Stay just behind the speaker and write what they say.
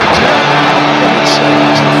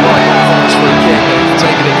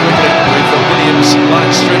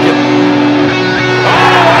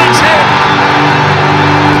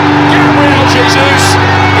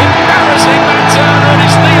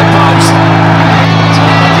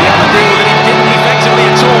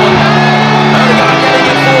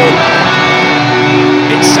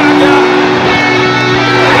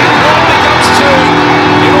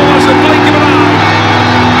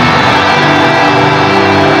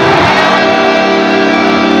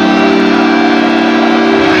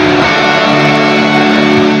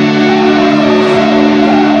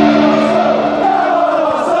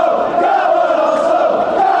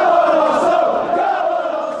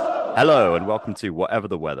welcome to Whatever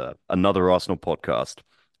the Weather, another Arsenal podcast.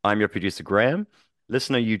 I'm your producer, Graham.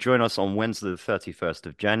 Listener, you join us on Wednesday, the 31st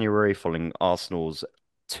of January, following Arsenal's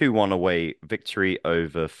 2-1 away victory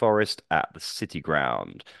over Forest at the City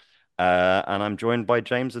Ground. And I'm joined by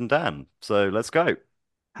James and Dan. So let's go.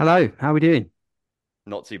 Hello, how are we doing?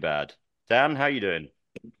 Not too bad. Dan, how you doing?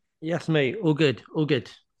 Yes, mate. All good. All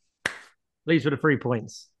good. Pleased with the 3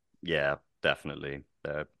 points. Yeah, definitely.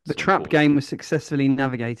 The It's trap important. game was successfully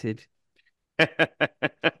navigated.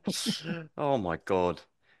 Oh my God.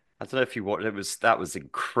 I don't know if you watched that was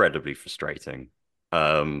incredibly frustrating.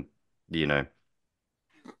 Um, you know,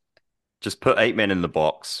 just put 8 men in the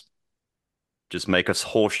box, just make us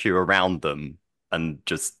horseshoe around them, and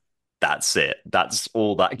just that's it. That's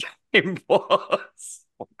all that game was.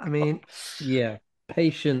 Oh I God. mean, yeah,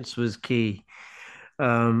 patience was key.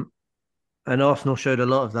 Um, and Arsenal showed a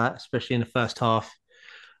lot of that, especially in the first half.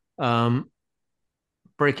 Um,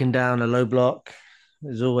 Breaking down a low block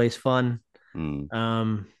is always fun. Hmm.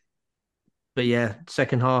 Um, but yeah,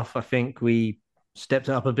 second half, I think we stepped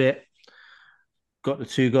it up a bit, got the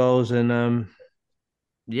 2 goals, and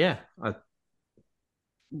yeah,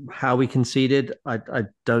 how we conceded, I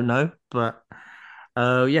don't know, but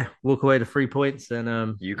yeah, walk away to 3 points,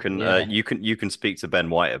 and yeah. You can speak to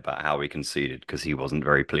Ben White about how he conceded because he wasn't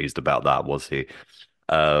very pleased about that, was he?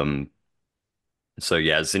 Um, so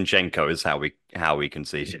yeah, Zinchenko is how we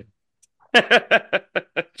conceded. I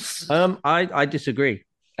disagree,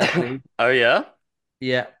 actually. Oh yeah?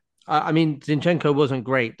 Yeah. I mean, Zinchenko wasn't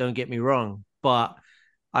great, don't get me wrong, but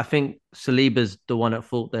I think Saliba's the one at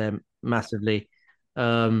fault there massively.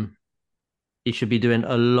 Um, he should be doing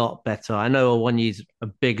a lot better. I know Awoniyi's a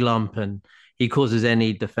big lump and he causes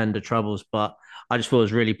any defender troubles, but I just thought it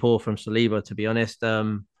was really poor from Saliba, to be honest.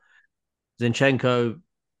 Zinchenko,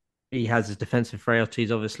 he has his defensive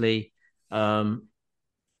frailties, obviously. Um,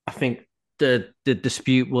 I think the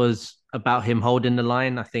dispute was about him holding the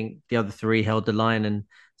line. I think the other three held the line and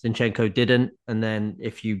Zinchenko didn't. And then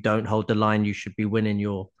if you don't hold the line, you should be winning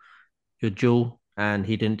your duel. And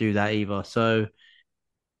he didn't do that either. So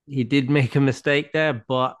he did make a mistake there,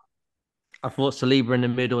 but I thought Saliba in the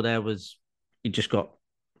middle there was he just got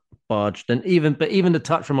barged. And even the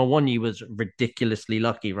touch from Awoniyi was ridiculously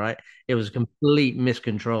lucky, right? It was a complete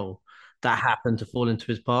miscontrol that happened to fall into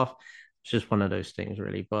his path. It's just one of those things,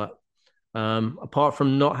 really. But apart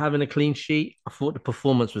from not having a clean sheet, I thought the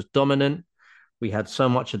performance was dominant. We had so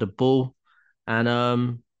much of the ball,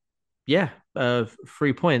 and yeah,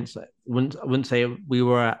 3 points. I wouldn't say we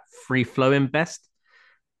were at free flowing best,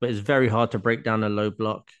 but it's very hard to break down a low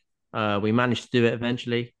block. We managed to do it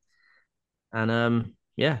eventually, and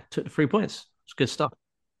yeah, took the 3 points. It's good stuff.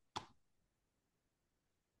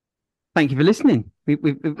 Thank you for listening.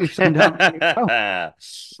 We've summed it up really well.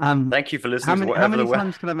 Thank you for How listening to many how Whatever the many Weather.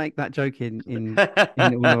 times can I make that joke in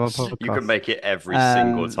one of our You can podcasts? make it every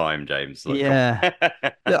single Um, time, James. Like, come yeah. on.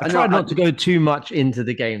 Look, I no, tried not to go too much into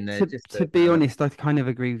the game there, just to to be kind of. honest, I kind of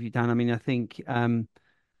agree with you, Dan. I mean, I think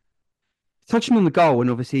touching on the goal and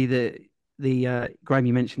obviously the Graham,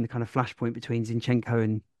 you mentioned the kind of flashpoint between Zinchenko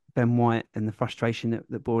and Ben White and the frustration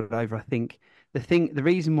that boiled over. I think the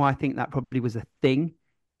reason why I think that probably was a thing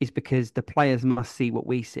is because the players must see what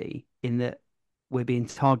we see in that we're being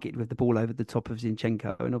targeted with the ball over the top of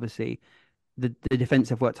Zinchenko, and obviously the defense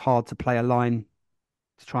have worked hard to play a line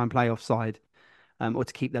to try and play offside. Or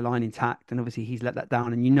to keep their line intact, and obviously he's let that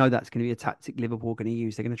down, and you know that's going to be a tactic Liverpool are going to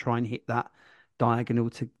use. They're going to try and hit that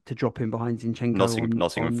diagonal to drop in behind Zinchenko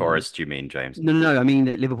Nottingham on Forest, you mean, James? no. I mean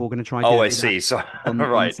that Liverpool are going to try Oh, to I do that see. So, on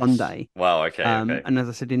right. Sunday. Wow. Okay. Okay. And as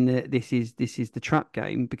I said in this is the trap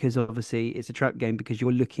game because obviously it's a trap game because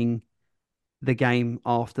you're looking the game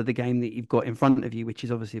after the game that you've got in front of you, which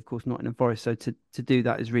is obviously of course Nottingham Forest. So to do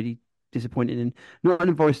that is really disappointing. And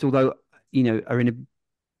Nottingham Forest, although are in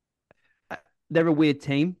a they're a weird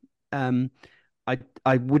team. Um,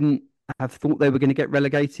 I wouldn't have thought they were going to get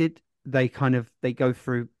relegated. They go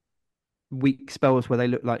through weak spells where they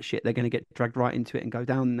look like shit. They're going to get dragged right into it and go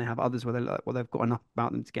down. And they have others where they look like, well, they've got enough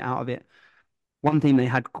about them to get out of it. One team they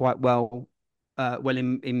had quite well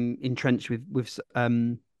in entrenched with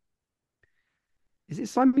is it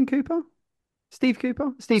Simon Cooper? Steve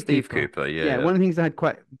Cooper? Steve Steve Cooper. Cooper. Yeah. Yeah, Yeah. one of the things they had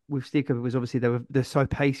quite with Steve Cooper was obviously they're so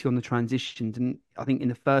pacey on the transitions, and I think in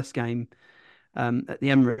the first game at the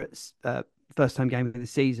Emirates, first time game of the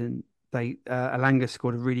season, they Alanga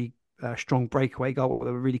scored a really strong breakaway goal.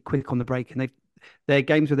 They were really quick on the break, and their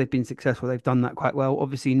games where they've been successful, they've done that quite well.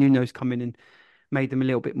 Obviously, Nuno's come in and made them a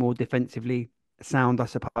little bit more defensively sound, I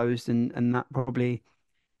suppose, and that probably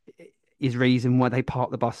is reason why they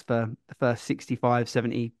parked the bus for the first 65,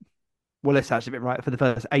 70 well, let's actually be right for the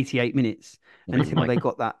first 88 minutes Oh until my they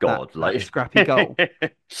got God, that like scrappy goal.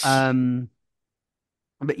 Um,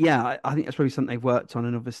 but yeah, I think that's probably something they've worked on,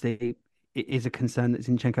 and obviously it is a concern that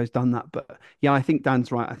Zinchenko's done that. But yeah, I think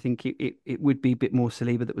Dan's right. I think it would be a bit more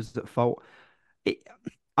Saliba that was at fault. It,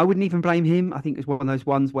 I wouldn't even blame him. I think it's one of those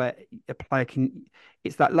ones where a player can.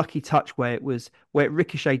 It's that lucky touch where it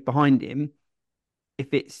ricocheted behind him.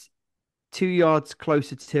 If it's 2 yards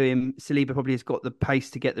closer to him, Saliba probably has got the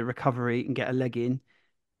pace to get the recovery and get a leg in.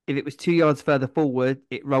 If it was 2 yards further forward,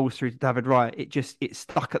 it rolls through to David Wright. It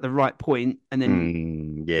stuck at the right point, and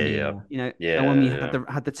then yeah, yeah, Yeah. and when we yeah, yeah.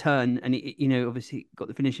 had the turn, and obviously got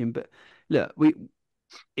the finishing. But look,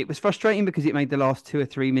 it was frustrating because it made the last 2 or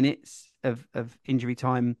 3 minutes of injury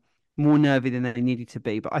time more nervy than they needed to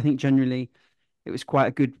be. But I think generally it was quite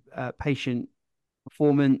a good, patient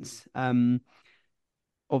performance.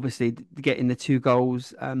 Obviously, getting the 2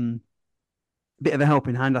 goals, bit of a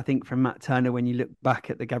helping hand, I think, from Matt Turner when you look back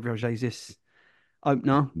at the Gabriel Jesus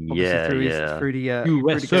opener, obviously Yeah, yeah. through the gate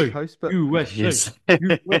USA, post. But USA, Yes.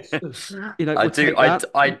 USA. I we'll do take that.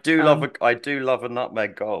 I do love a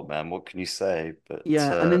nutmeg goal, man. What can you say? But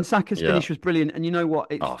Yeah, and then Saka's yeah. finish was brilliant. And you know what?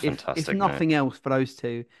 It's Oh, if fantastic, mate. nothing else for those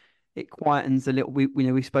two, it quietens a little.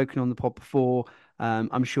 We've spoken on the pod before.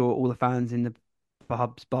 I'm sure all the fans in the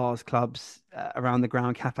pubs, bars, clubs, around the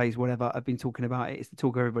ground, cafes, whatever, have been talking about it. It's the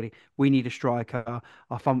talk of everybody. We need a striker.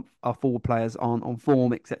 Our forward players aren't on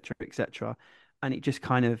form, etc., etc. And it just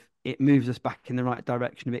kind of it moves us back in the right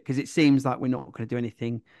direction a bit because it seems like we're not going to do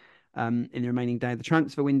anything in the remaining day of the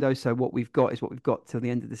transfer window. So what we've got is what we've got till the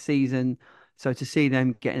end of the season. So to see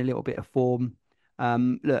them getting a little bit of form,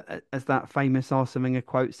 look, as that famous Arsene Wenger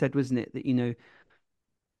quote said, wasn't it, that you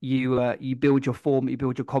build your form, you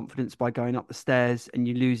build your confidence by going up the stairs, and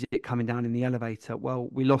you lose it coming down in the elevator. Well,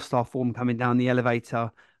 we lost our form coming down the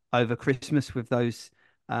elevator over Christmas with those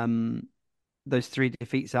 3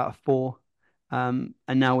 defeats out of four. And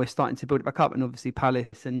now we're starting to build it back up, and obviously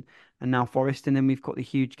Palace and now Forest, and then we've got the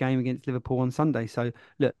huge game against Liverpool on Sunday. So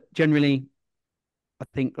look, generally, I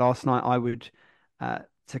think last night I would,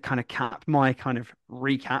 to kind of cap my kind of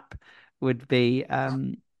recap, would be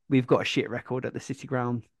we've got a shit record at the City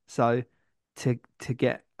Ground. So to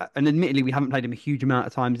get, and admittedly we haven't played them a huge amount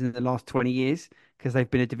of times in the last 20 years because they've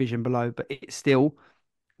been a division below, but it's still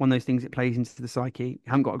one of those things that plays into the psyche. We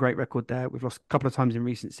haven't got a great record there. We've lost a couple of times in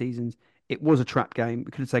recent seasons. It was a trap game.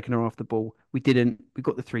 We could have taken her off the ball. We didn't. We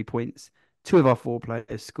got the 3 points. Two of our four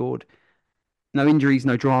players scored. No injuries,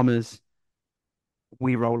 no dramas.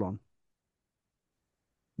 We roll on.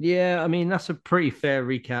 Yeah, I mean that's a pretty fair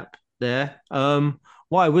recap there.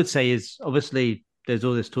 What I would say is obviously there's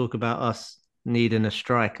all this talk about us needing a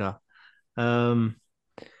striker. Um,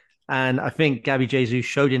 and I think Gabby Jesus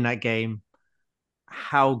showed in that game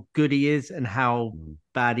how good he is and how Mm.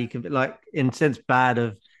 bad he can be. Like in sense bad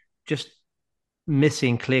of just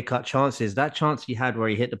missing clear cut chances. That chance he had where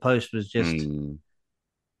he hit the post was just Mm.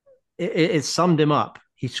 it summed him up.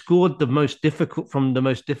 He scored the most difficult from the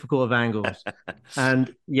most difficult of angles,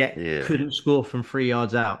 and yet Yeah. couldn't score from 3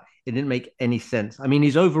 yards out. It didn't make any sense. I mean,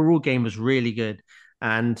 his overall game was really good,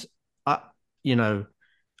 and I, you know,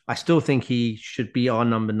 I still think he should be our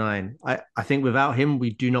number nine. I think without him,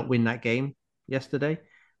 we do not win that game yesterday.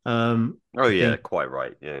 Oh I yeah, think, quite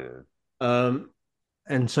right. Yeah. um,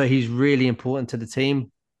 and so he's really important to the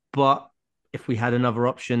team. But if we had another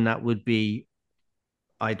option, that would be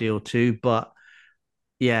ideal too. But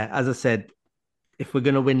yeah, as I said, if we're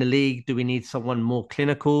going to win the league, do we need someone more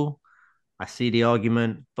clinical? I see the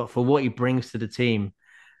argument, but for what he brings to the team,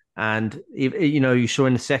 and you saw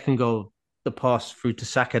in the second goal the pass through to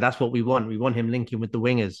Saka. That's what we want. We want him linking with the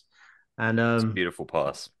wingers, and It's a beautiful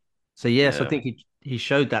pass. so yes, I Yeah. think he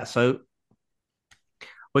showed that. So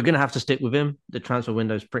we're going to have to stick with him. The transfer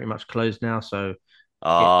window is pretty much closed now, so it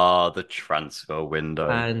Ah, the transfer window.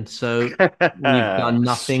 and so we've done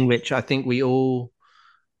nothing, which I think we all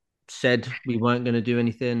said we weren't going to do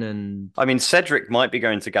anything, and I mean, Cedric might be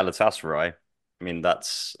going to Galatasaray. I mean,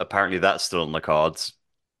 that's still on the cards.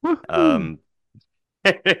 Woohoo! Um,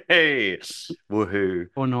 hey, woohoo.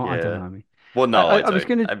 Or not, I don't Yeah. know. I mean, Well, I, no, I, I I was don't.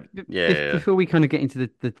 going Yeah, to, yeah. before we kind of get into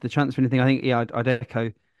the transfer thing, I think, yeah, I'd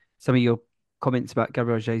echo some of your comments about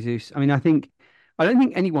Gabriel Jesus. I mean, I don't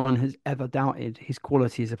think anyone has ever doubted his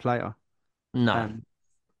quality as a player. no, Um,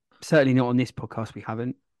 Certainly not on this podcast, we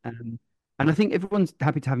haven't. And I think everyone's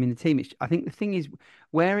happy to have him in the team. I think the thing is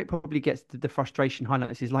where it probably gets the frustration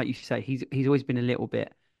highlights is like you say, he's always been a little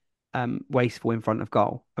bit wasteful in front of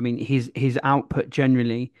goal. I mean, his output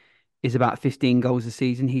generally is about 15 goals a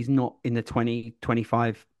season. He's not in the 20,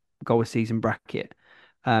 25 goal a season bracket.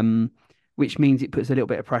 Um, which means it puts a little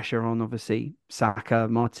bit of pressure on obviously Saka,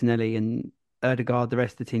 Martinelli, and Erdegaard, the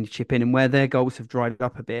rest of the team to chip in. And where their goals have dried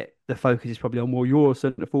up a bit, the focus is probably on, well, you're a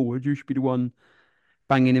centre forward, you should be the one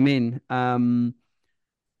banging him in.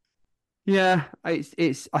 Yeah,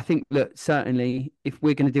 it's. I think look, certainly, if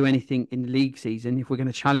we're going to do anything in the league season, if we're going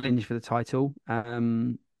to challenge for the title,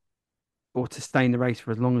 or to stay in the race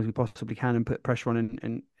for as long as we possibly can and put pressure on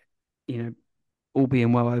and you know, all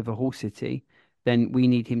being well over Hull City, then we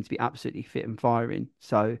need him to be absolutely fit and firing.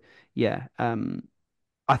 So yeah,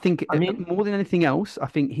 I think I mean, more than anything else, I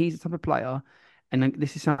think he's the type of player, and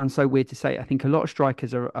this is sounds so weird to say. I think a lot of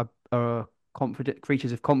strikers are confident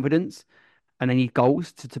creatures of confidence, and they need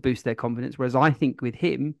goals to boost their confidence. Whereas I think with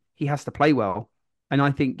him, he has to play well. And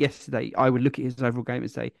I think yesterday I would look at his overall game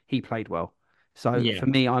and say he played well. So yeah, for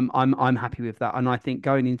me, I'm happy with that. And I think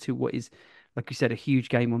going into what is, like you said, a huge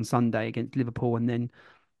game on Sunday against Liverpool, and then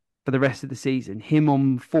for the rest of the season, him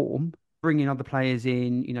on form, bringing other players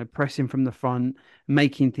in, pressing from the front,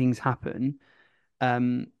 making things happen.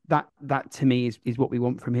 That to me is what we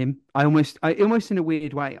want from him. I almost in a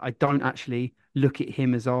weird way, I don't actually look at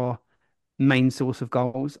him as our main source of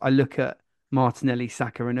goals. I look at Martinelli,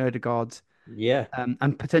 Saka, and Erdegaard, yeah,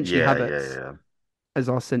 and potentially Yeah, Havertz yeah, as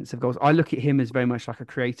our sense of goals. I look at him as very much like a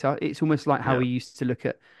creator. It's almost like how yeah, we used to look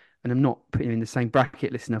at, and I'm not putting him in the same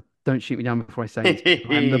bracket, listener. Don't shoot me down before I say this, because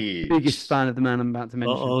I'm the yeah. biggest fan of the man I'm about to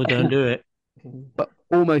mention, oh, don't do it. but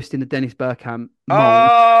almost in the Dennis Bergkamp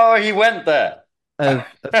mold Oh, he went there. of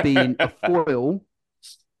being a foil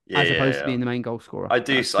Yeah, as yeah, opposed to yeah. being the main goal scorer. I That's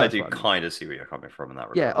do what I mean. kind of see where you're coming from in that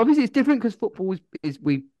Yeah, regard. obviously it's different because football is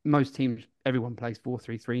we most teams everyone plays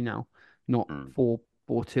 4-3-3 now, not Mm.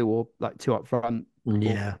 4-4-2 or like two up front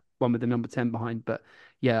or Yeah. one with the number 10 behind. But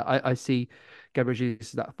yeah, I see Gabriel Jesus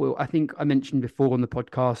as that foil. I think I mentioned before on the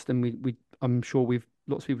podcast, and we I'm sure we've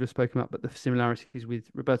lots of people have spoken about, but the similarities with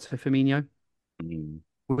Roberto Firmino. Mm.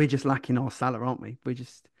 We're just lacking our Salah, aren't we? We're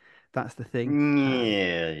just that's the thing.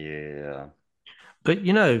 Yeah, yeah. But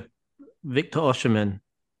Victor Osimhen,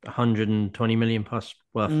 120 million plus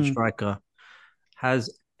worth of Mm. striker,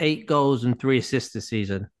 has 8 goals and 3 assists this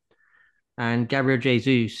season. And Gabriel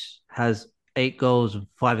Jesus has 8 goals and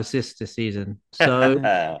 5 assists this season. So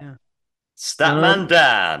Yeah, yeah. Statman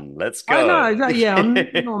Dan, let's I know, go. exactly. Yeah, I'm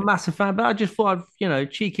not a massive fan, but I just thought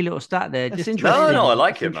cheeky little stat there That's just to really, No, I interesting.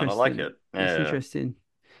 like That's it, man. I like interesting. it. That's Yeah. interesting.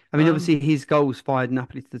 I mean, um, obviously, his goals fired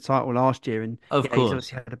Napoli to the title last year, and of yeah, he's course.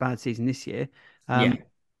 obviously had a bad season this year. Yeah. Um,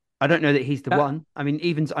 I don't know that he's the That, one. I mean,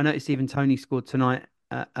 even I noticed even Tony scored tonight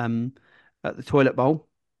at the toilet bowl,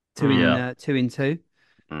 Yeah. 2-2.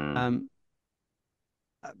 Mm. Um,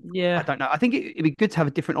 I yeah. don't know. I think it'd be good to have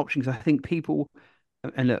a different option because I think people,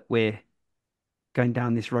 and look, we're going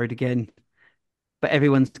down this road again, but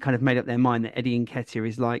everyone's kind of made up their mind that Eddie Nketiah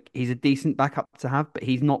is like he's a decent backup to have, but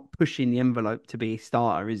he's not pushing the envelope to be a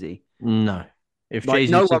starter, is he? No. If Like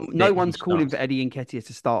no Jesus is one, no fit, he one's calling for starts. Eddie Nketiah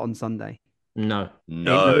to start on Sunday. No.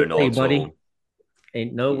 Ain't no No, way, not at buddy. all.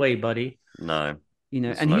 Ain't no You, way, buddy. No,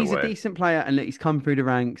 there's and no he's a way. decent player, and look, he's come through the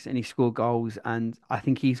ranks and he scored goals, and I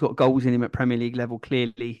think he's got goals in him at Premier League level.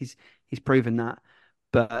 Clearly, he's proven that.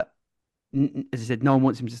 But as I said, no one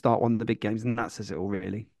wants him to start one of the big games, and that says it all,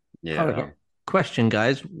 really. Okay. Yeah. Question,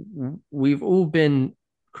 guys. We've all been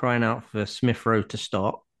crying out for Smith Rowe to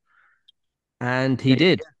start, and he Yeah,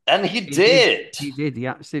 did. And he he did. did He did. He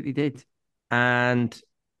absolutely did. And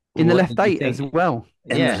In the what left did you eight as think? well.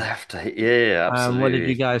 in the Yeah. left. Yeah, What did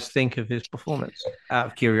you absolutely. guys think of his performance? Out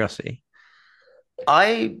of curiosity.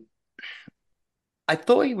 I I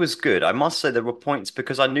thought he was good. I must say there were points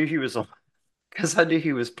because I knew he was on because I knew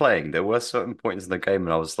he was playing. There were certain points in the game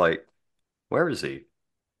and I was like, where is he?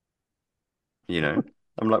 You know?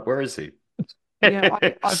 I'm like, where is he? Yeah,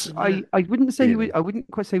 Yeah. I wouldn't say he You was. know. I wouldn't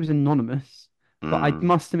quite say he was anonymous, but I Mm,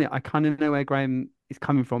 must admit I kind of know where Graham is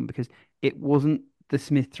coming from because it wasn't the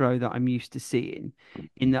Smith throw that I'm used to seeing.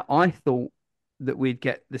 In that I thought that we'd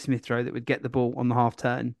get the Smith throw that would get the ball on the half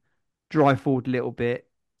turn, drive forward a little bit,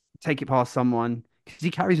 take it past someone because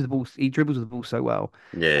he carries the ball, he dribbles with the ball so well,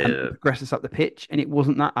 and yeah. progresses up the pitch. And it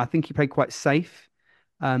wasn't that. I think he played quite safe.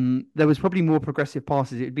 There was probably more progressive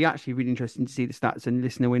passes. It'd be actually really interesting to see the stats. And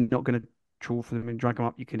listener, we're not going to trawl for them and drag them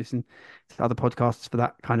up. You can listen to other podcasts for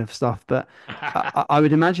that kind of stuff. But I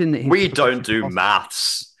would imagine that his We don't progressive do passes.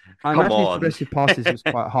 maths. I Come imagine his on. progressive passes was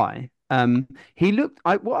quite high. He looked.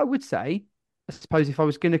 What I would say, I suppose, if I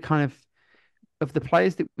was going to kind of the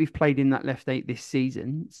players that we've played in that left eight this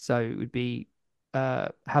season, so it would be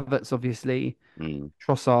Havertz, obviously, Mm.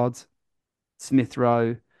 Trossard, Smith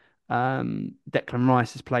Rowe, Declan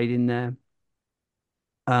Rice has played in there.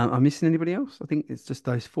 I'm missing anybody else? I think it's just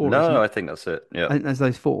those four, isn't No, it? I think that's it. Yeah. I think there's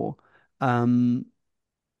those four. Um,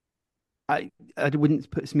 I wouldn't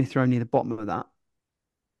put Smith Rowe near the bottom of that.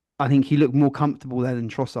 I think he looked more comfortable there than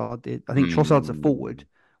Trossard did. I think Trossard's a Mm, forward,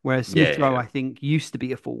 whereas yeah, Smith yeah, Rowe, yeah. I think, used to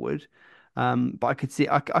be a forward. But I could see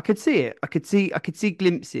it. I could see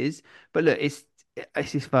glimpses. But look, it's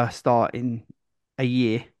his first start in a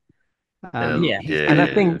year. Yeah, He's and Yeah, I yeah, yeah.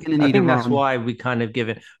 think gonna I need a think that's run. why we kind of give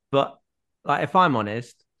it. But like, if I'm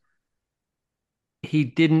honest, he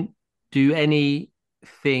didn't do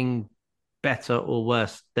anything better or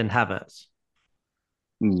worse than Havertz,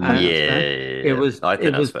 No, and that's fair. Yeah, I think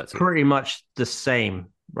it that's was fair too. pretty much the same,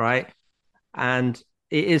 right? And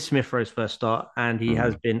it is Smith Rowe's first start, and he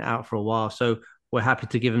has Mm. been out for a while, so we're happy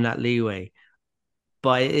to give him that leeway.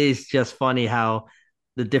 But it is just funny how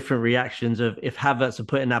the different reactions of if Havertz are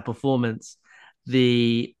putting that performance,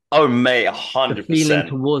 the Oh, mate, the feeling 100%.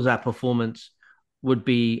 towards that performance would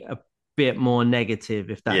be a bit more negative,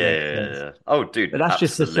 if that Yeah, makes yeah, sense. yeah. Oh, But dude, that's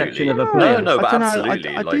just perception I absolutely. of a don't No, player. no, I but don't know.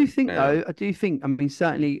 absolutely. I do Like, think yeah. though. I do think. I mean,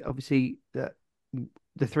 certainly, obviously, that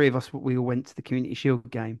the three of us we all went to the Community Shield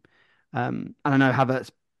game, and I know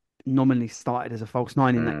Havertz nominally started as a false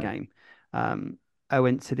nine in that Mm. game. I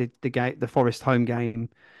went to the game, the Forest home game,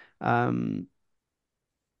 um,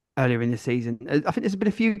 earlier in the season. I think there's been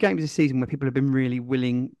a few games this season where people have been really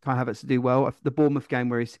willing Kai Havertz to do well. The Bournemouth game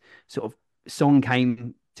where his sort of song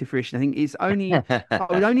came to fruition. I think it's only I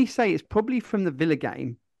would only say it's probably from the Villa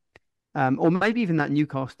game. Or maybe even that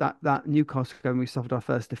Newcastle game we suffered our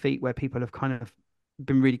first defeat, where people have kind of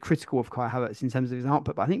been really critical of Kai Havertz in terms of his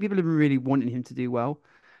output. But I think people have been really wanting him to do well.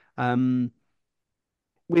 Um,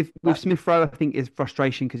 with Smith Rowe, I think is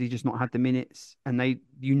frustration because he's just not had the minutes, and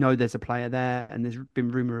there's a player there, and there's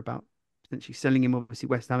been rumor about potentially selling him. Obviously,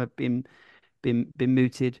 West Ham have been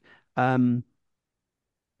mooted. Um,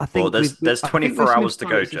 Well, there's I think 24 with Smith hours to Rowe,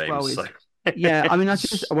 go, it's as James. well So is yeah. I mean,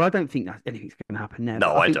 I don't think that anything's going to happen there. But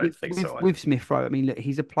no, I I think don't think so with either. Smith Rowe, I mean, look,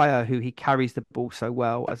 he's a player who he carries the ball so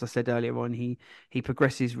well. As I said earlier on, he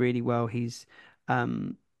progresses really well.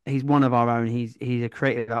 Um he's one of our own. He's a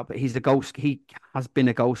creative output. He has been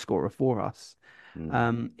a goal scorer for us.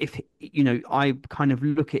 Mm. If you know, I kind of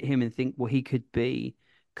look at him and think, well,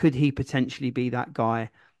 could he potentially be that guy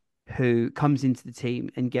who comes into the team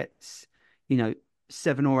and gets, you know,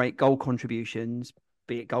 7 or 8 goal contributions,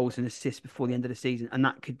 be it goals and assists before the end of the season, and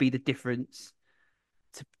that could be the difference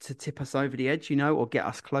to tip us over the edge, you know, or get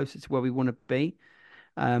us closer to where we want to be.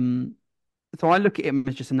 Um, so I look at him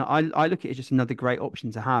as I look at it as just another great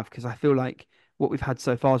option to have because I feel like what we've had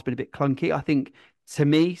so far has been a bit clunky. I think to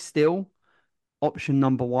me, still option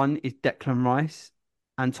number one is Declan Rice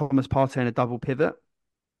and Thomas Partey in a double pivot.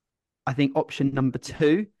 I think option number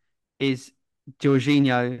two is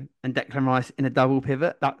Jorginho and Declan Rice in a double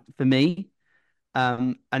pivot. That for me.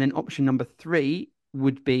 And then option number three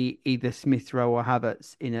would be either Smith Rowe or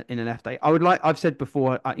Havertz in a left eight. I've said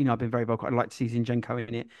before, I've been very vocal. I'd like to see Zinchenko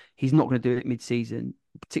in it. He's not going to do it mid-season,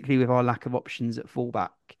 particularly with our lack of options at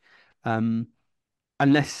fullback. Um,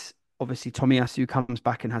 unless obviously Tomiyasu comes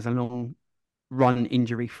back and has a long run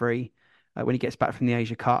injury free when he gets back from the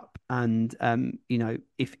Asia Cup. And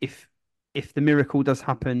if the miracle does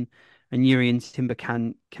happen and Yuri and Timber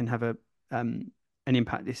can have a an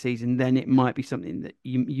impact this season, then it might be something that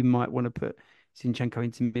you might want to put Zinchenko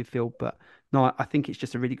into midfield. But no, I think it's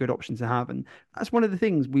just a really good option to have. And that's one of the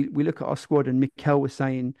things we look at our squad. And Mikel was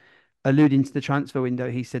saying, alluding to the transfer window,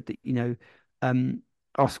 he said that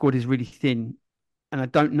our squad is really thin and I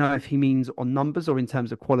don't know if he means on numbers or in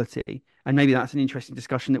terms of quality. And maybe that's an interesting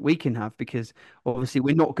discussion that we can have because obviously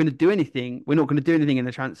we're not going to do anything. We're not going to do anything in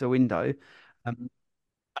the transfer window. Um,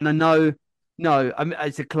 and I know, no, I mean,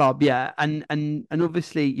 it's a club, yeah, and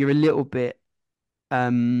obviously you're a little bit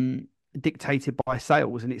dictated by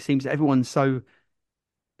sales, and it seems that everyone's so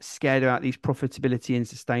scared about these profitability and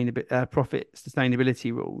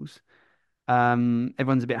sustainability rules.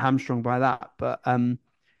 Everyone's a bit hamstrung by that, but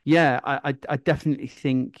yeah, I definitely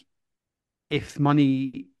think if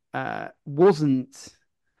money wasn't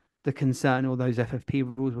the concern or those FFP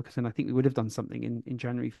rules were concerned, I think we would have done something in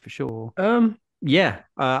January for sure. Yeah,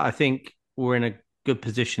 I think we're in a good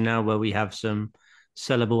position now where we have some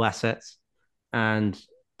sellable assets, and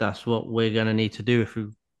that's what we're going to need to do if we're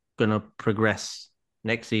going to progress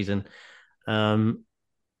next season. Um,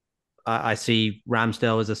 I see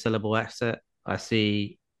Ramsdale as a sellable asset. I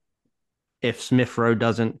see if Smith Rowe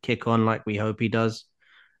doesn't kick on like we hope he does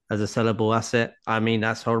as a sellable asset. I mean,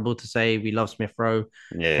 that's horrible to say. We love Smith Rowe,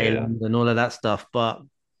 Yeah. Haaland, and all of that stuff, but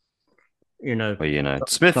you know, Well,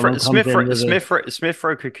 someone comes in with a Smith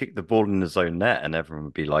Rowe could kick the ball in his own net, and everyone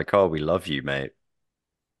would be like, "Oh, we love you, mate."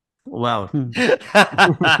 well. Hmm.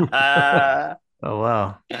 Oh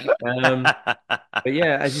wow. But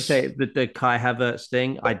yeah, as you say, the Kai Havertz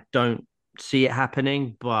thing, I don't see it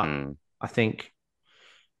happening, but Mm. I think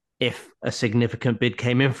if a significant bid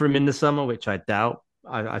came in for him in the summer, which I doubt,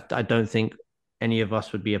 I don't think any of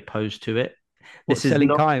us would be opposed to it. What This is selling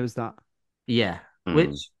not, Kai was that? yeah. Mm.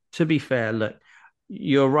 Which, to be fair, look,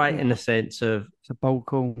 you're right Yeah, in the sense of it's a bold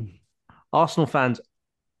call. Arsenal fans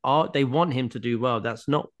are they want him to do well. That's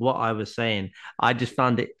not what I was saying. I just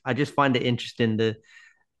find it interesting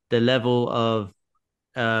the level of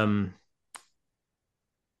um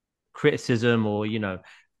criticism or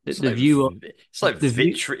It's the like view of the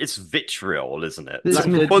view it's vitriol, isn't it? The like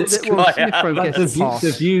Smith, Towards well, Kai Smith Rowe like gets a Havertz. pass.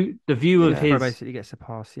 the view of Smith Yeah. Rowe his basically gets a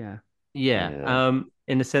pass. Yeah. yeah Yeah.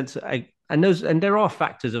 in the sense and there are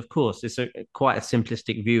factors, of course. It's quite a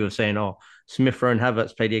simplistic view of saying, oh, Smith Rowe and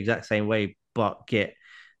Havertz play the exact same way but get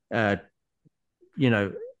uh you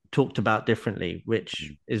know talked about differently, which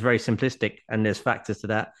Mm. is very simplistic, and there's factors to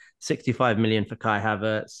that. 65 million for Kai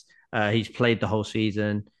Havertz. He's played the whole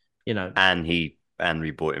season, you know. And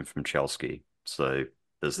we bought him from Chelsea. So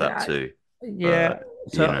there's that Yeah, too. yeah. But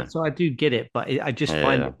you So know, I do get it, but I just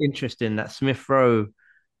find yeah. it interesting that Smith Rowe,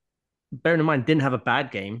 bearing in mind, didn't have a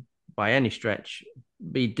bad game by any stretch,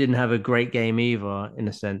 but he didn't have a great game either, in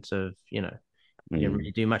the sense of, he didn't Mm.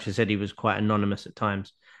 really do much. He said he was quite anonymous at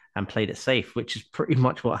times and played it safe, which is pretty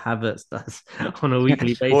much what Havertz does on a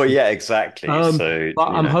weekly Well, basis. yeah, exactly. So, But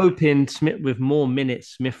I'm hoping Smith, with more minutes,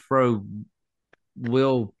 Smith Rowe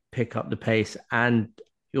will pick up the pace and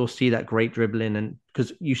you'll see that great dribbling. And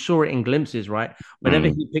because you saw it in glimpses, right? Whenever mm,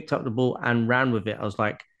 he picked up the ball and ran with it, I was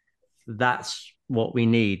like, that's what we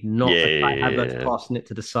need, yeah, not a Kai yeah, Havertz yeah. passing it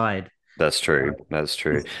to the side. That's true. Uh, That's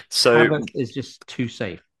true. it's, So Havertz is just too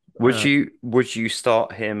safe. would you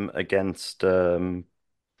start him against Liverpool?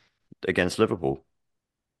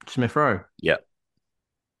 Smith Rowe, Yeah.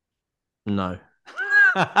 no.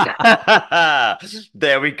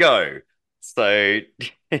 There we go. So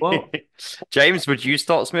Well, James, would you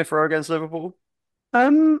start Smith Rowe against Liverpool?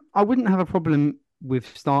 I wouldn't have a problem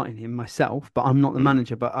with starting him myself, but I'm not the Mm.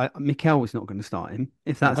 manager. But Mikel was not going to start him.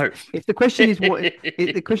 No. If the question is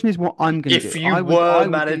if the question is what I'm going to If do, you were I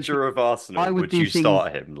would do manager of I Arsenal, would would do you things.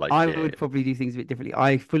 start him? Like, I yeah, would probably do things a bit differently.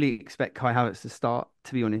 I fully expect Kai Havertz to start,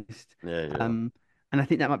 to be honest. yeah, yeah, Um, and I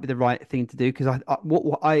think that might be the right thing to do because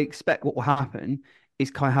what I expect what will happen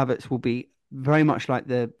is Kai Havertz will be very much like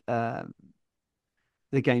the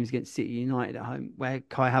games against City United at home, where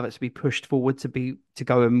Kai Havertz will be pushed forward to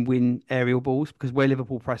go and win aerial balls because where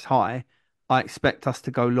Liverpool press high, I expect us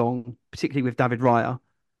to go long, particularly with David Raya,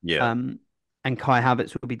 yeah. um, and Kai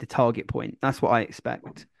Havertz will be the target point. That's what I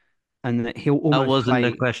expect, and that he'll that almost wasn't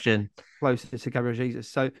the play question. closer to Gabriel Jesus.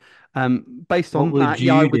 So, based What on would that,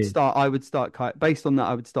 yeah, I you would do? start. I would start Kai. Based on that,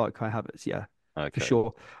 I would start Kai Havertz. Yeah, for Okay.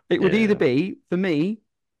 sure. It would either Yeah. be for me.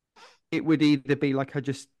 It would either be like I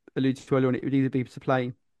just alluded to earlier on. It would either be to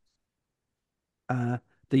play uh,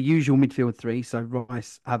 the usual midfield three, so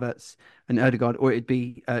Rice, Havertz, and Odegaard, or it'd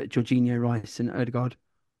be Jorginho, Rice, and Odegaard.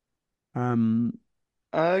 Um,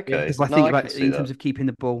 Yeah. Okay. because I No, think I can about see in terms that. of keeping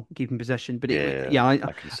the ball, keeping possession. But Yeah, yeah, I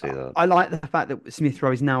can see I that. I like the fact that Smith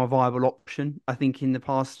Rowe is now a viable option. I think in the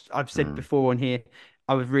past, I've said Mm. before on here,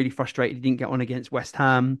 I was really frustrated he didn't get on against West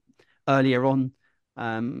Ham earlier on.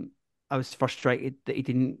 Um, I was frustrated that he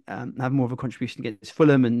didn't have more of a contribution against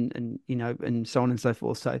Fulham and and so on and so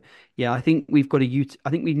forth. So yeah, I think we've got to use. I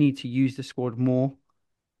think we need to use the squad more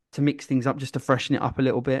to mix things up, just to freshen it up a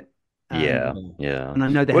little bit. Yeah, Um, yeah. and I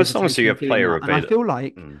know the Well, as long as you hesitation of have doing player that. And I available. feel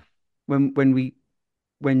like Mm.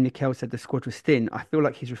 when Mikel said the squad was thin, I feel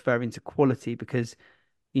like he's referring to quality because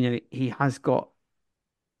he has got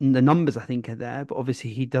the numbers I think are there, but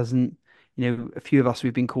obviously he doesn't. A few of us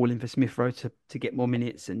we've been calling for Smith Rowe to get more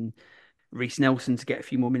minutes and Reece Nelson to get a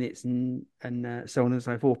few more minutes and so on and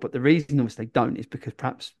so forth. But the reason obviously they don't is because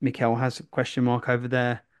perhaps Mikel has a question mark over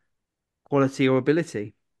their quality or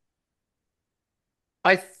ability.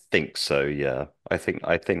 I think so, yeah. I think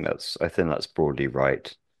that's broadly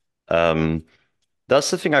right. Um,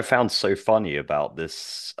 that's the thing I found so funny about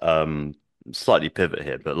this. Slightly pivot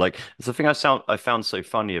here, but like it's the thing I found so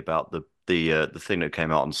funny about the thing that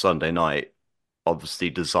came out on Sunday night, obviously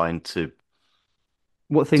designed to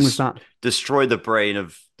What thing was des that? destroy the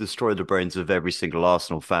brains of every single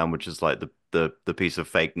Arsenal fan, which is like the piece of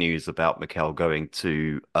fake news about Mikel going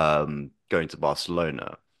to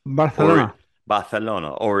Barcelona or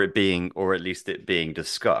Barcelona. or it being or at least it being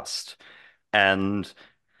discussed. And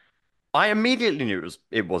I immediately knew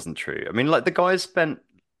it wasn't true. I mean, like the guy's spent,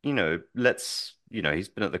 he's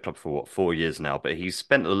been at the club for what, 4 years now, but he's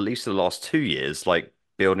spent at least the last 2 years like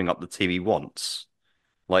building up the team he wants.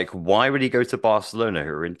 Like, why would he go to Barcelona who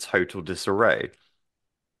are in total disarray?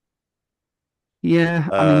 Yeah,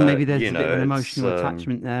 I mean, maybe there's You a bit of know, an it's emotional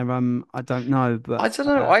attachment there. I don't know, I but don't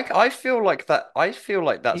know. I feel like that. I feel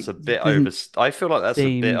like that's a it bit over. doesn't I feel like that's a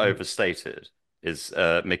bit seem. overstated. Is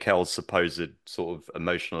Mikel's supposed sort of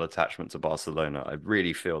emotional attachment to Barcelona? I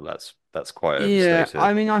really feel that's quite Yeah,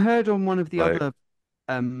 I overstated. mean, I heard on one of the Like, other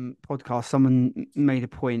podcasts, someone made a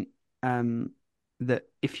point that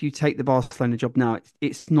if you take the Barcelona job now,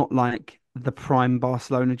 it's not like the prime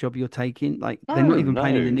Barcelona job you're taking. Like they're not no, even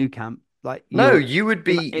playing in the no, new camp. Like no. you're You would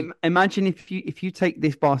be. imagine if you take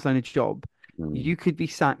this Barcelona job, Mm, you could be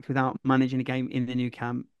sacked without managing a game in the new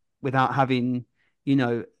camp, without having, you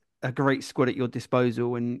know, a great squad at your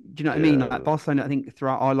disposal. And do you know what I mean? Like yeah. Barcelona, I think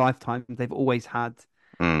throughout our lifetime, they've always had,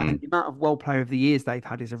 and Mm, the amount of World Player of the Years they've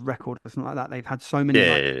had is a record or something like that. They've had so yeah, many yeah,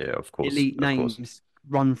 like yeah, of course, elite of course. names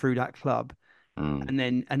run through that club, Mm,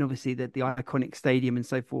 and obviously the iconic stadium and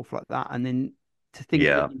so forth like that. And then to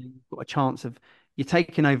think that yeah. you've got a chance of you're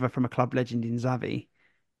taking over from a club legend in Xavi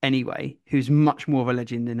anyway, who's much more of a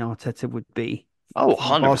legend than Arteta would be Oh,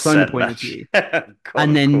 from a Barcelona 100%. point of That's view. God,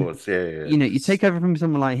 And of then course. Yeah, yeah. you take over from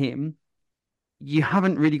someone like him. You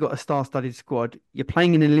haven't really got a star-studded squad. You're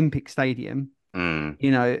playing in an Olympic stadium. Mm,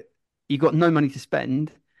 You know, you got no money to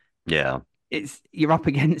spend. yeah. It's you're up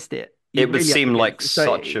against it. You're It would really up seem like against it. So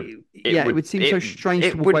such a yeah, it would seem so strange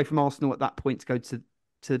to it walk away would from Arsenal at that point to go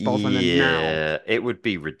to Barcelona now. yeah, it would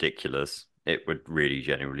be ridiculous. It would really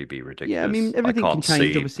genuinely be Yeah, I mean ridiculous. I everything can can't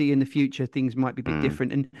change. see. Obviously, in the future, things might be a bit Mm,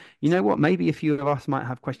 different. And you know what? Maybe a few of us might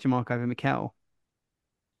have question mark over Mikel.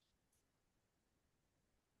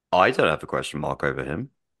 I don't have a question mark over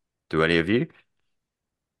him. Do any of you?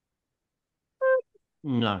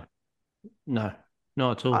 No, no,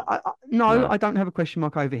 not at all. No, No. I don't have a question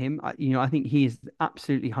mark over him. I think he is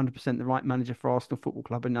absolutely 100% the right manager for Arsenal Football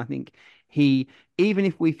Club, and I think he, even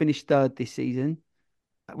if we finish third this season,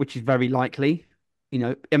 which is very likely. I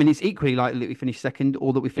mean, it's equally likely that we finish second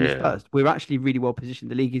or that we finish Yeah. first. We're actually really well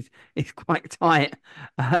positioned. The league is quite tight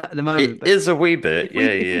at the moment. It But is a wee bit.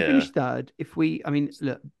 Yeah, if we yeah. finish third, I mean,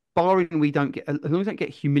 look, barring we don't get as long as we don't get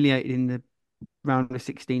humiliated in the round of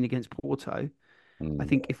 16 against Porto, I Mm,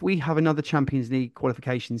 think if we have another Champions League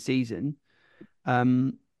qualification season,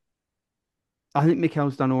 um, I think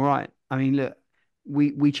Mikel's done all right. I mean, look,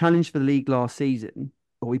 we challenged for the league last season,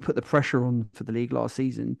 or we put the pressure on for the league last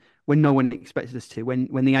season when no one expected us to, when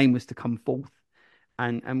the aim was to come fourth,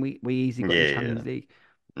 and we easily got in the yeah, Champions yeah. League.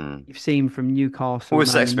 Mm. You've seen from Newcastle, Well,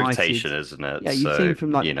 it's Man United. expectation, isn't it? Yeah, you've seen So,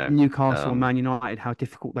 from like Newcastle and um, Man United how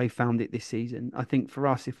difficult they found it this season. I think for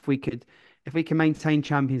us, if we can maintain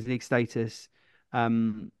Champions League status,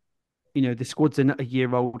 um, the squad's a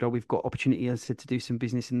year older. We've got opportunity, as I said, to do some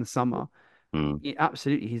business in the summer. mm, Yeah,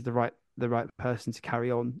 absolutely, he's the right person to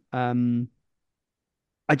carry on.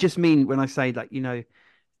 I just mean when I say like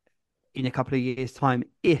in a couple of years' time,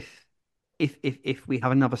 if we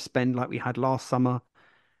have another spend like we had last summer,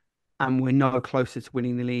 and we're no closer to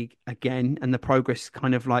winning the league again, and the progress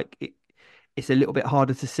kind of like it's a little bit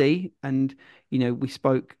harder to see. And we've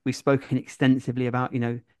spoken extensively about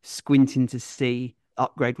squinting to see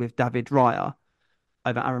upgrade with David Raya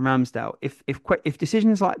over Aaron Ramsdale. If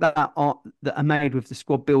decisions like that are made with the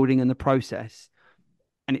squad building and the process,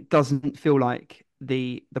 and it doesn't feel like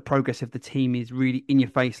the progress of the team is really in your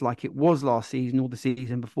face like it was last season or the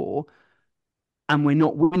season before, and we're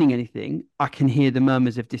not winning anything, I can hear the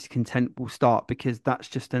murmurs of discontent will start because that's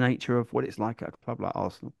just the nature of what it's like at a club like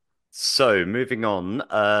Arsenal. So moving on,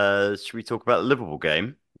 should we talk about the Liverpool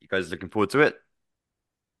game? You guys looking forward to it?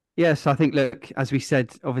 Yes, I think look, as we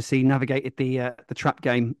said, obviously navigated the trap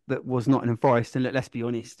game that was Nottingham Forest, and look, let's be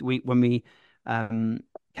honest, we when we um,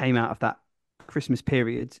 came out of that Christmas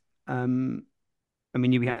period, and we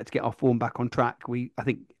knew we had to get our form back on track. I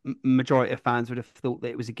think, majority of fans would have thought that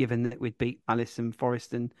it was a given that we'd beat Palace and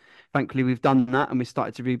Forest, and thankfully we've done that, and we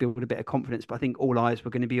started to rebuild a bit of confidence. But I think all eyes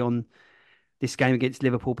were going to be on this game against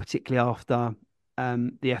Liverpool, particularly after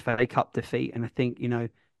the FA Cup defeat. And I think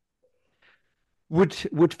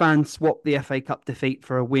would fans swap the FA Cup defeat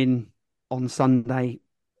for a win on Sunday?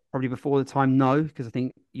 Probably before the time, no, because I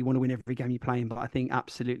think you want to win every game you're playing. But I think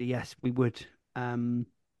absolutely yes, we would.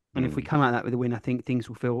 And if we Mm, come out of that with a win, I think things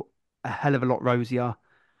will feel a hell of a lot rosier.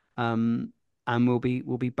 Um, and we'll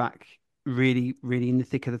be back really, really in the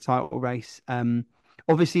thick of the title race.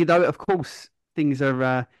 Obviously, though, of course, things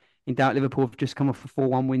are in doubt. Liverpool have just come off a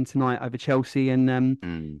 4-1 win tonight over Chelsea, and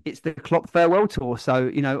mm. it's the Klopp farewell tour. So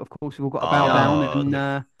of course, we've all got to bow down Oh, Ah, and the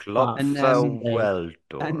uh, Klopp fuck's and sake. farewell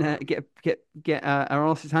tour. get our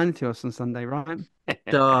asses handed to us on Sunday, right?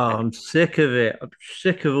 Oh, I'm sick of it. I'm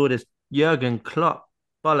sick of all this Jurgen Klopp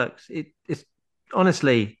bollocks. It's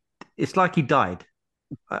honestly, it's like he died.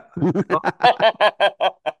 Klopp,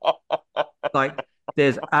 Like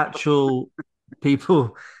there's actual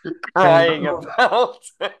people saying, Crying "Oh, about.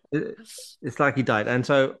 it's like he died." And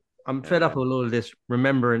so I'm fed up Yeah. with all of this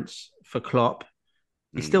remembrance for Klopp.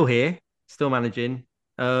 He's still Mm. here, still managing.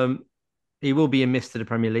 He will be a miss to the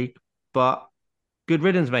Premier League, but good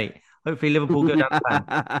riddance, mate. Hopefully Liverpool go down the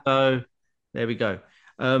pan. So there we go.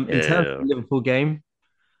 In terms of Yeah. the Liverpool game,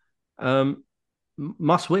 um,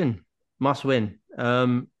 must win, must win.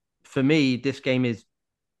 For me, this game is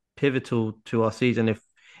pivotal to our season.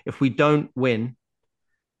 If we don't win,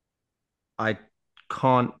 I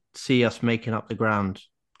can't see us making up the ground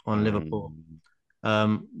on Liverpool.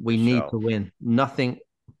 Mm. We Good need shout. to win, nothing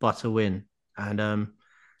but a win, and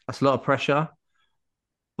that's a lot of pressure.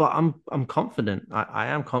 But I'm confident. I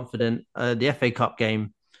am confident. The FA Cup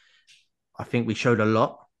game, I think we showed a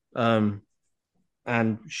lot, and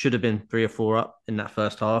should have been 3 or 4 up in that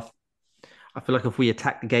first half. I feel like if we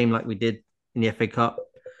attack the game like we did in the FA Cup,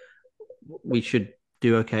 we should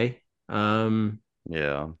do okay.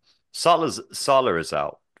 Yeah. Salah is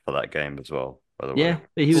out for that game as well, by the way. Yeah,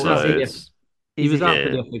 but he was Or out is for So he? the it's he Is was he? out for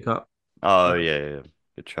yeah. the FA Cup. Oh yeah, yeah. Yeah.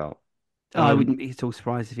 Good shout. I Um, wouldn't be at all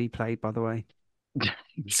surprised if he played, by the way.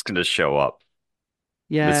 He's gonna show up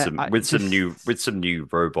Yeah, I with some new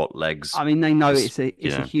robot legs. I mean, they know Just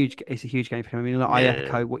it's a huge game for him. I mean, look, I yeah.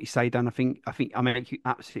 echo what you say, Dan. I mean, you're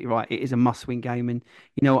absolutely right. It is a must-win game, and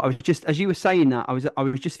you know, I was just as you were saying that, I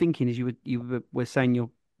was just thinking as were saying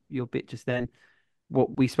your bit just then,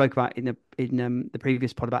 what we spoke about in the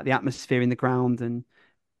previous pod about the atmosphere in the ground and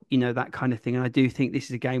you know that kind of thing. And I do think this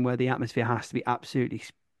is a game where the atmosphere has to be absolutely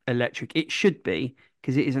electric. It should be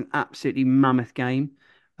because it is an absolutely mammoth game.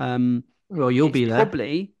 Um, well, you'll it's be there.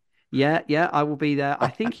 probably, yeah, I will be there. I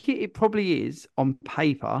think it probably is on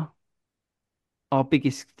paper our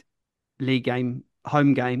biggest league game,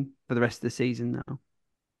 home game for the rest of the season now.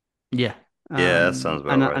 Yeah, Yeah, that sounds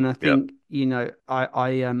about right. And I Yep. think you know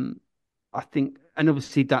I think and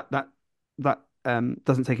obviously that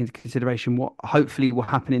doesn't take into consideration what hopefully will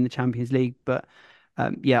happen in the Champions League, but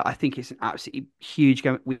yeah, I think it's an absolutely huge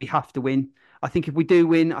game. We have to win. I think if we do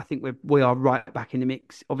win, I think we are right back in the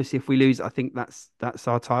mix. Obviously, if we lose, I think that's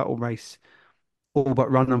our title race all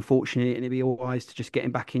but run, unfortunately, and it'd be all wise to just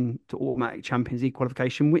getting back into automatic Champions League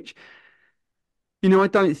qualification, which you know I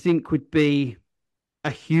don't think would be a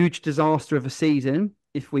huge disaster of a season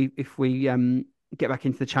if we get back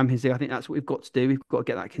into the Champions League. I think that's what we've got to do. We've got to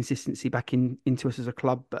get that consistency back into us as a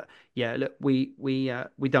club. But yeah, look, we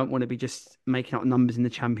don't want to be just making up numbers in the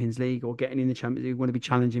Champions League or getting in the Champions League. We want to be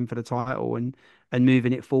challenging for the title and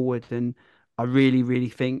moving it forward. And I really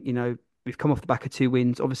think you know we've come off the back of 2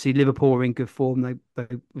 wins. Obviously, Liverpool are in good form. They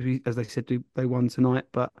as they said they won tonight,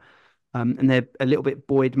 but and they're a little bit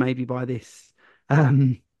buoyed maybe by this.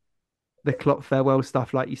 The Klopp farewell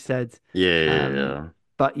stuff, like you said. Yeah, yeah, Um, yeah.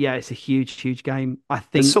 but yeah, it's a huge game. I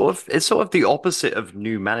think It's sort of the opposite of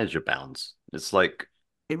new manager bounce. It's like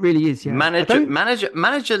it really is. Yeah,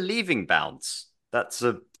 manager leaving bounce. That's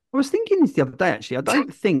a I was thinking this the other day. Actually, I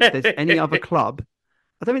don't think there's any other club.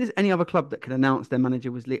 I don't think there's any other club that could announce their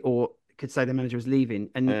manager was or could say their manager was leaving,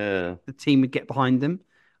 and yeah. the team would get behind them.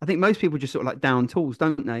 I think most people just sort of like down tools,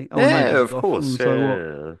 don't they? Oh, Yeah, manager's of off. course. Yeah, So yeah, what?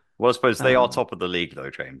 yeah. Well, I suppose they are Um, top of the league though,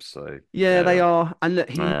 James. So Yeah, they yeah, are. And look,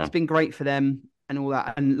 he's yeah, been great for them and all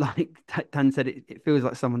that. And like Dan said, it feels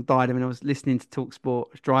like someone died. I mean, I was listening to Talk Sport,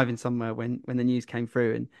 I was driving somewhere when the news came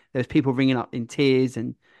through, and there was people ringing up in tears.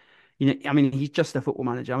 And you know, I mean, he's just a football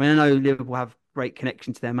manager. I mean, I know Liverpool have great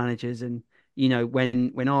connection to their managers, and you know,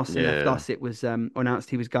 when Arsene left yeah, us, it was announced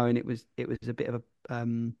he was going. It was a bit of a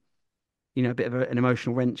you know, a bit of an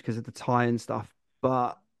emotional wrench because of the tie and stuff.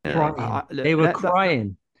 But yeah. crying. look, They were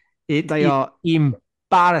crying. It they is are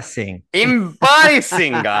embarrassing.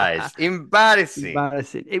 Embarrassing, guys. Embarrassing.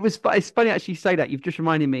 embarrassing. But it's funny actually you say that. You've just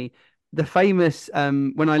reminded me. The famous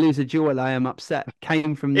 "When I lose a jewel, I am upset"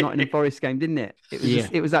 came from Nottingham Forest game, didn't it? Yeah.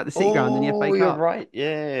 It was at the City Ground in the FA Oh, you're Cup. right.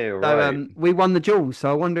 Yeah, So right. we won the jewel. So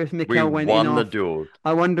I wonder if We Mikel went in won the off. duel.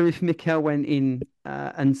 I wonder if Mikel went in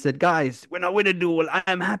and said, "Guys, when I win a duel, I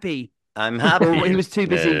am happy." I'm Or he happy. was too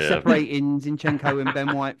busy Yeah. separating Zinchenko and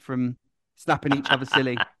Ben White from slapping each other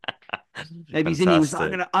silly. Maybe he's in. He was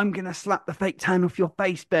like, Fantastic. I'm gonna slap the fake tan off your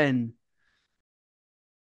face, Ben."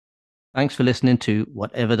 Thanks for listening to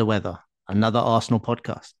Whatever the Weather, another Arsenal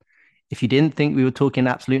podcast. If you didn't think we were talking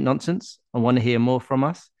absolute nonsense and want to hear more from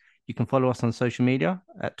us, you can follow us on social media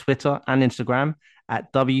at Twitter and Instagram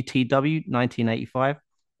at WTW1985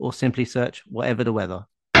 or simply search Whatever the Weather.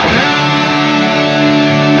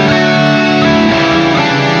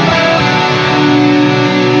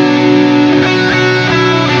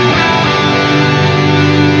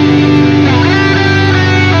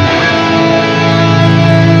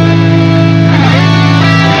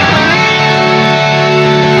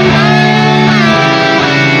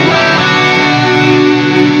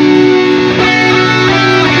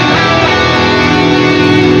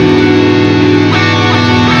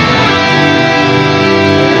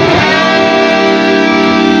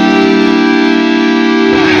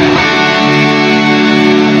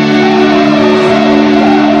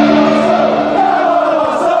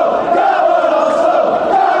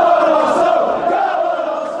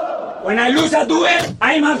 When I lose a duel,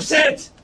 I'm upset.